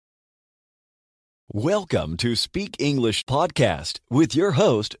Welcome to Speak English Podcast with your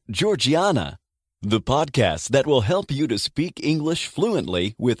host, Georgiana, the podcast that will help you to speak English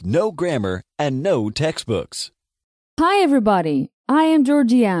fluently with no grammar and no textbooks. Hi, everybody. I am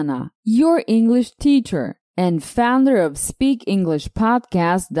Georgiana, your English teacher and founder of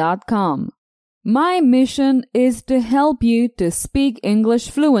SpeakEnglishPodcast.com. My mission is to help you to speak English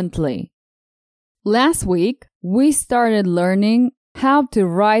fluently. Last week, we started learning how to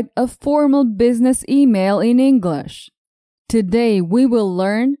write a formal business email in English. Today, we will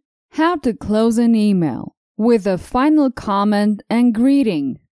learn how to close an email with a final comment and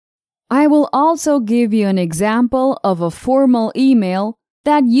greeting. I will also give you an example of a formal email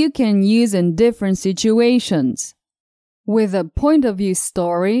that you can use in different situations. With a point of view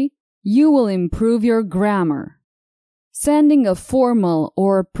story, you will improve your grammar. Sending a formal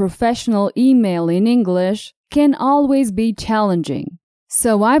or professional email in English can always be challenging.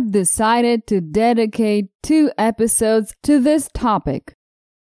 So I've decided to dedicate 2 episodes to this topic.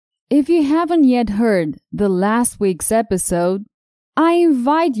 If you haven't yet heard the last week's episode, I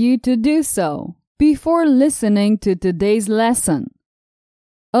invite you to do so before listening to today's lesson.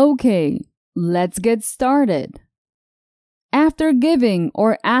 Okay, let's get started. After giving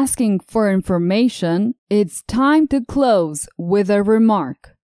or asking for information, it's time to close with a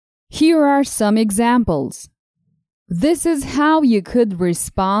remark. Here are some examples. This is how you could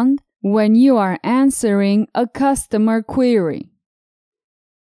respond when you are answering a customer query.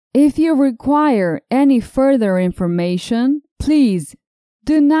 If you require any further information, please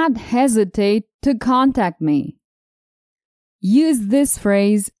do not hesitate to contact me. Use this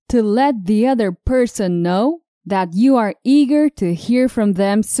phrase to let the other person know that you are eager to hear from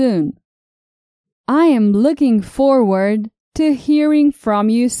them soon. I am looking forward to hearing from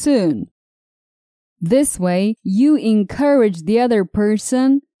you soon. This way, you encourage the other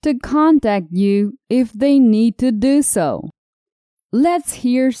person to contact you if they need to do so. Let's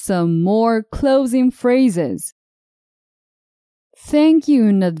hear some more closing phrases. Thank you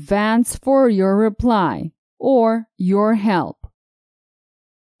in advance for your reply or your help.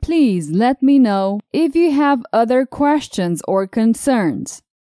 Please let me know if you have other questions or concerns.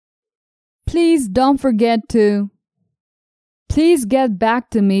 Please don't forget to. Please get back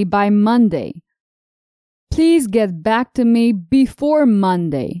to me by Monday. Please get back to me before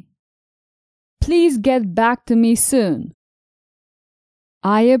Monday. Please get back to me soon.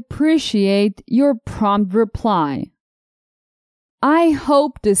 I appreciate your prompt reply. I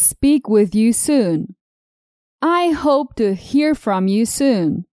hope to speak with you soon. I hope to hear from you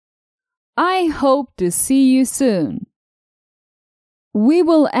soon. I hope to see you soon. We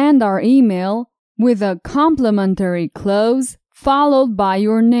will end our email with a complimentary close followed by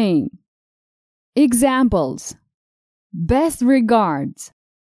your name. Examples: best regards,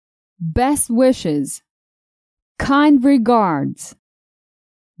 best wishes, kind regards,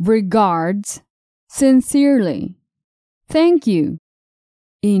 regards, sincerely, thank you,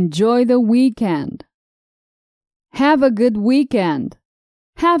 enjoy the weekend, have a good weekend,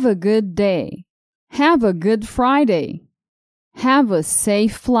 have a good day, have a good Friday, have a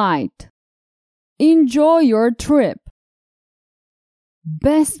safe flight, enjoy your trip,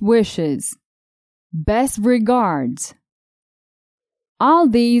 best wishes, best regards. All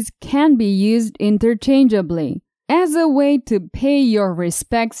these can be used interchangeably as a way to pay your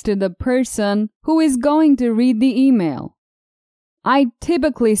respects to the person who is going to read the email. I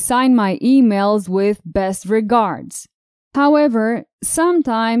typically sign my emails with best regards. However,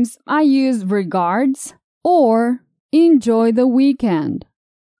 sometimes I use regards or enjoy the weekend.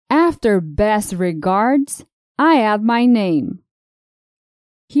 After best regards, I add my name.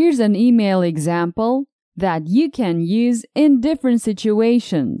 Here's an email example that you can use in different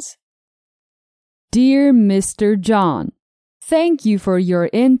situations. Dear Mr. John, thank you for your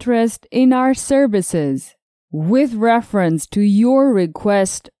interest in our services. With reference to your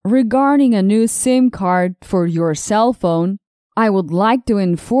request regarding a new SIM card for your cell phone, I would like to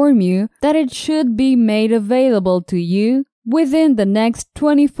inform you that it should be made available to you within the next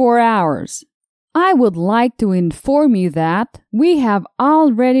 24 hours. I would like to inform you that we have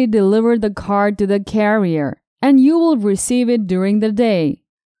already delivered the card to the carrier and you will receive it during the day.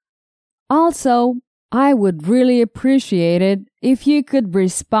 Also, I would really appreciate it if you could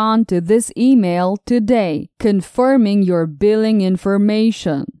respond to this email today confirming your billing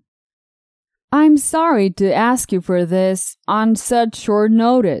information. I'm sorry to ask you for this on such short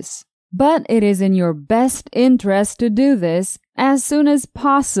notice, but it is in your best interest to do this as soon as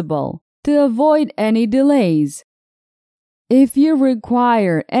possible to avoid any delays. If you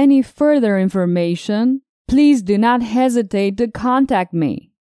require any further information, please do not hesitate to contact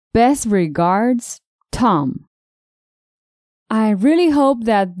me. Best regards, Tom. I really hope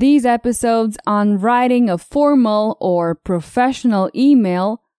that these episodes on writing a formal or professional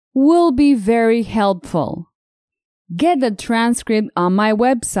email will be very helpful. Get the transcript on my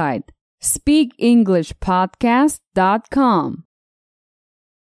website, speakenglishpodcast.com.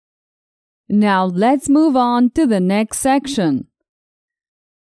 Now let's move on to the next section.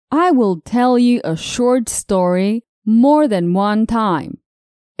 I will tell you a short story more than one time.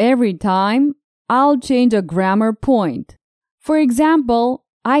 Every time, I'll change a grammar point. For example,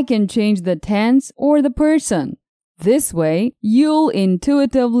 I can change the tense or the person. This way, you'll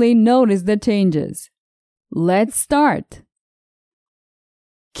intuitively notice the changes. Let's start.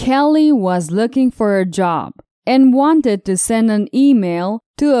 Kelly was looking for a job and wanted to send an email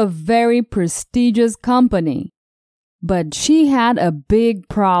to a very prestigious company. But she had a big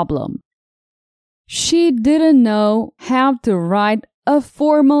problem. She didn't know how to write a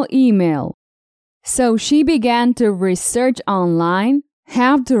formal email. So she began to research online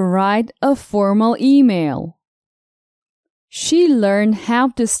how to write a formal email. She learned how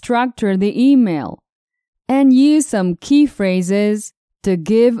to structure the email and use some key phrases to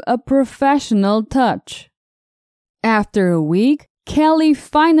give a professional touch. After a week, Kelly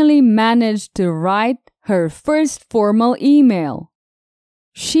finally managed to write her first formal email.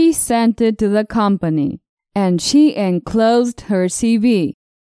 She sent it to the company, and she enclosed her CV.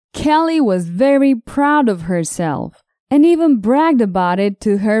 Kelly was very proud of herself and even bragged about it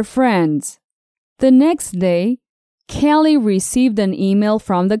to her friends. The next day, Kelly received an email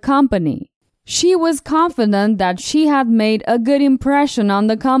from the company. She was confident that she had made a good impression on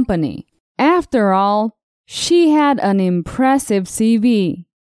the company. After all, she had an impressive CV.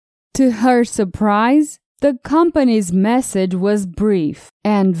 To her surprise, the company's message was brief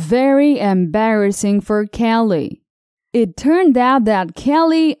and very embarrassing for Kelly. It turned out that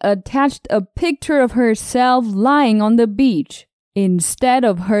Kelly attached a picture of herself lying on the beach instead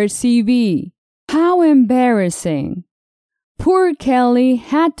of her CV. How embarrassing! Poor Kelly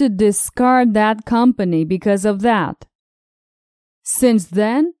had to discard that company because of that. Since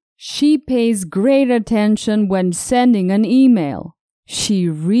then, she pays great attention when sending an email. She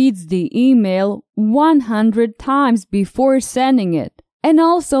reads the email 100 times before sending it and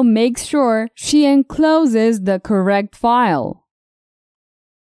also makes sure she encloses the correct file.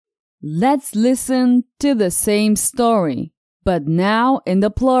 Let's listen to the same story, but now in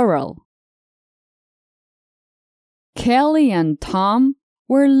the plural. Kelly and Tom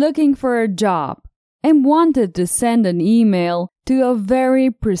were looking for a job and wanted to send an email to a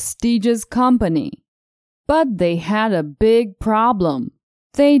very prestigious company. But they had a big problem.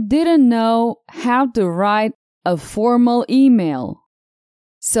 They didn't know how to write a formal email.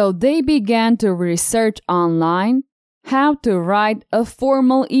 So they began to research online how to write a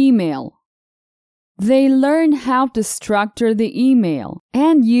formal email. They learned how to structure the email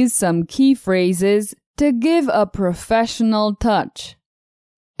and use some key phrases to give a professional touch.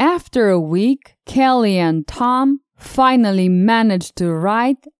 After a week, Kelly and Tom finally managed to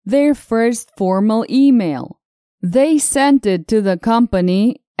write their first formal email. They sent it to the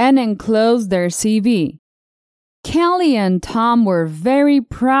company and enclosed their CV. Kelly and Tom were very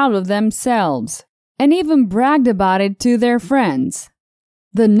proud of themselves and even bragged about it to their friends.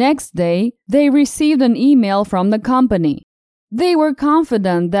 The next day, they received an email from the company. They were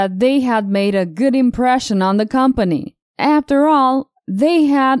confident that they had made a good impression on the company. After all, they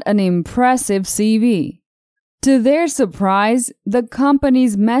had an impressive CV. To their surprise, the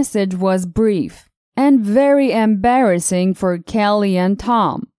company's message was brief and very embarrassing for Kelly and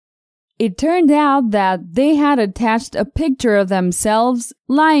Tom. It turned out that they had attached a picture of themselves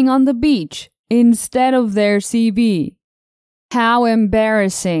lying on the beach instead of their CV. How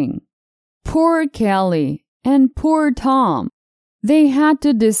embarrassing! Poor Kelly and poor Tom. They had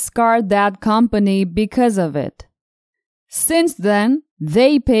to discard that company because of it. Since then,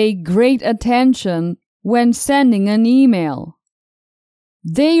 they pay great attention when sending an email.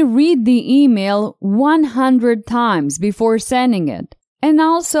 They read the email 100 times before sending it and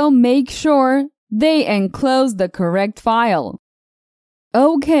also make sure they enclose the correct file.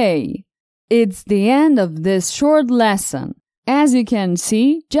 Okay, it's the end of this short lesson. As you can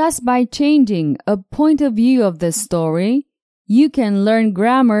see, just by changing a point of view of the story, you can learn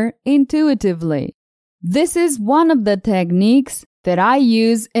grammar intuitively. This is one of the techniques that I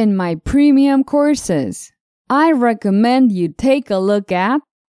use in my premium courses. I recommend you take a look at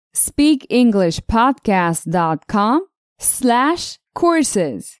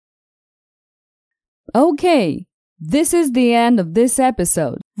speakenglishpodcast.com/courses. Okay, this is the end of this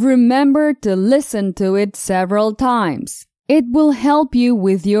episode. Remember to listen to it several times. It will help you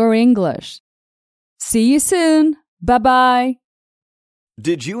with your English. See you soon. Bye-bye.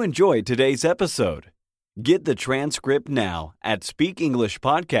 Did you enjoy today's episode? Get the transcript now at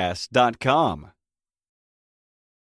speakenglishpodcast.com.